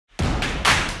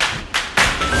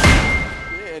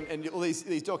and all these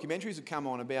documentaries would come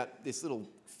on about this little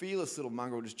fearless little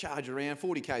mongrel just charge around,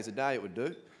 40 k's a day it would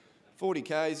do. 40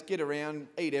 k's, get around,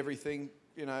 eat everything,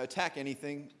 you know, attack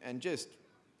anything, and just,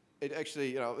 it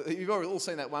actually, you know, you've all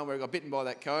seen that one where it got bitten by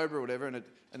that cobra or whatever, and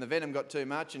the venom got too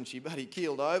much, and he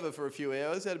keeled over for a few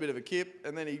hours, had a bit of a kip,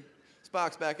 and then he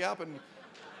sparks back up and,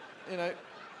 you know,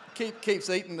 keeps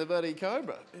eating the bloody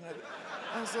cobra. You know,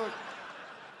 I was like,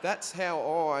 that's how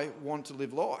I want to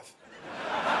live life.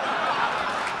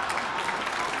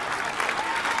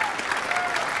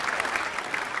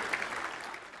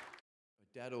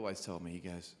 Dad always told me, he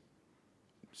goes,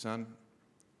 son,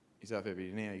 he's up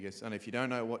every day now, he goes, son, if you don't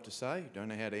know what to say, don't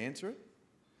know how to answer it,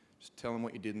 just tell them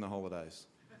what you did in the holidays.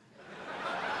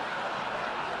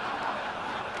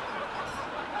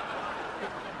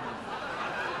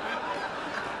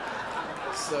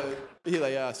 So here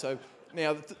they are. So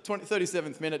now, the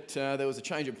 37th minute, there was a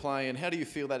change of play, and how do you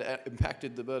feel that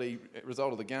impacted the bloody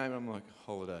result of the game? And I'm like,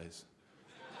 holidays.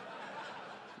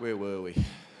 Where were we?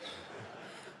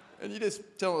 And you just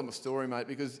tell them a story, mate,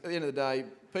 because at the end of the day,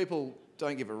 people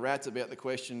don't give a rat's about the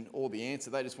question or the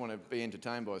answer. They just want to be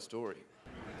entertained by a story.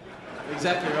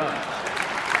 Exactly right.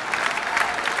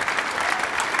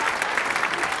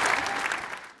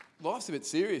 Life's a bit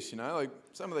serious, you know. Like,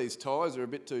 some of these ties are a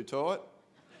bit too tight,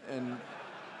 and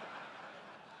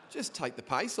just take the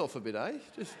pace off a bit, eh?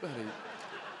 Just bloody,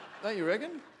 don't you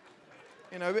reckon?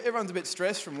 You know, everyone's a bit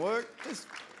stressed from work. Just,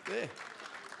 yeah.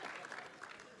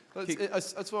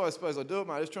 That's why I suppose I do it,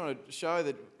 mate. Just trying to show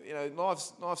that, you know,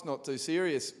 life's not too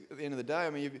serious at the end of the day. I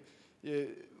mean,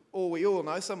 we all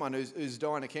know someone who's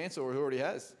dying of cancer or who already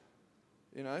has.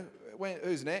 You know,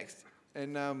 who's next?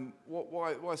 And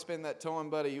why spend that time,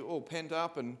 buddy, all pent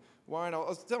up and worrying? I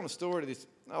was telling a story to this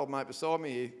old mate beside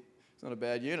me. He's not a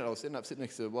bad unit. I was sitting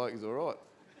next to a bloke. He's all right.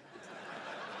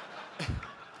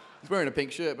 He's wearing a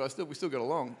pink shirt, but we still got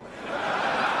along.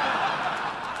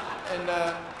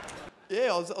 And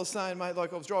yeah, I was saying, mate,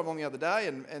 like I was driving along the other day,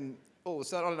 and all of a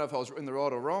sudden, I don't know if I was in the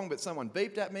right or wrong, but someone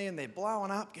beeped at me, and they're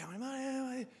blowing up, going,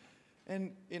 mate.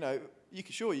 And you know, you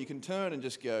can turn and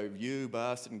just go, you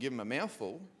bastard, and give them a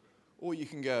mouthful. Or you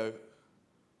can go,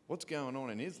 what's going on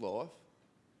in his life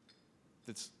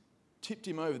that's tipped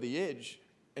him over the edge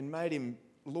and made him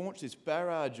launch this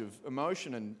barrage of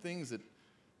emotion and things that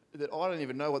I don't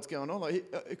even know what's going on. Like,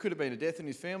 it could have been a death in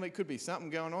his family, it could be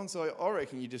something going on. So I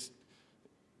reckon you just,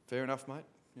 fair enough, mate,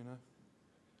 you know.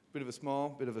 Bit of a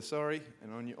smile, bit of a sorry,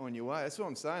 and on your way. That's what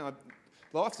I'm saying. Like,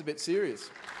 life's a bit serious.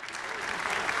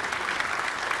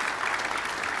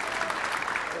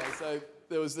 Okay, so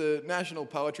there was the National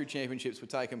Poetry Championships were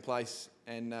taking place,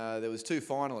 and there was two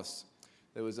finalists.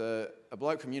 There was a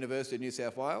bloke from University of New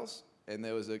South Wales, and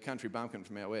there was a country bumpkin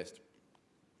from out west.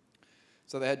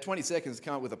 So they had 20 seconds to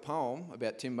come up with a poem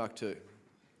about Timbuktu.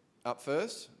 Up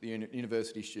first, the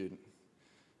university student.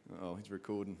 Oh, he's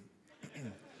recording.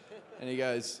 And he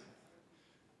goes,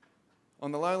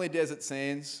 on the lonely desert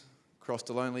sands, crossed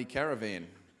a lonely caravan.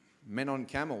 Men on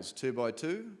camels, 2 by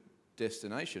 2,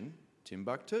 destination,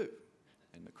 Timbuktu.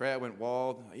 And the crowd went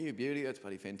wild. Oh, you beauty, that's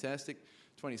bloody fantastic.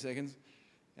 20 seconds.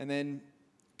 And then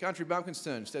country bumpkin's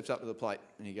turn, steps up to the plate,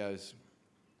 and he goes,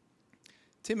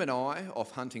 Tim and I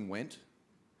off hunting went,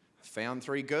 found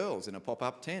 3 girls in a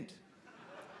pop-up tent.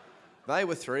 They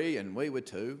were 3 and we were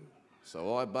 2,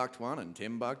 so I bucked 1 and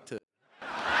Tim bucked 2.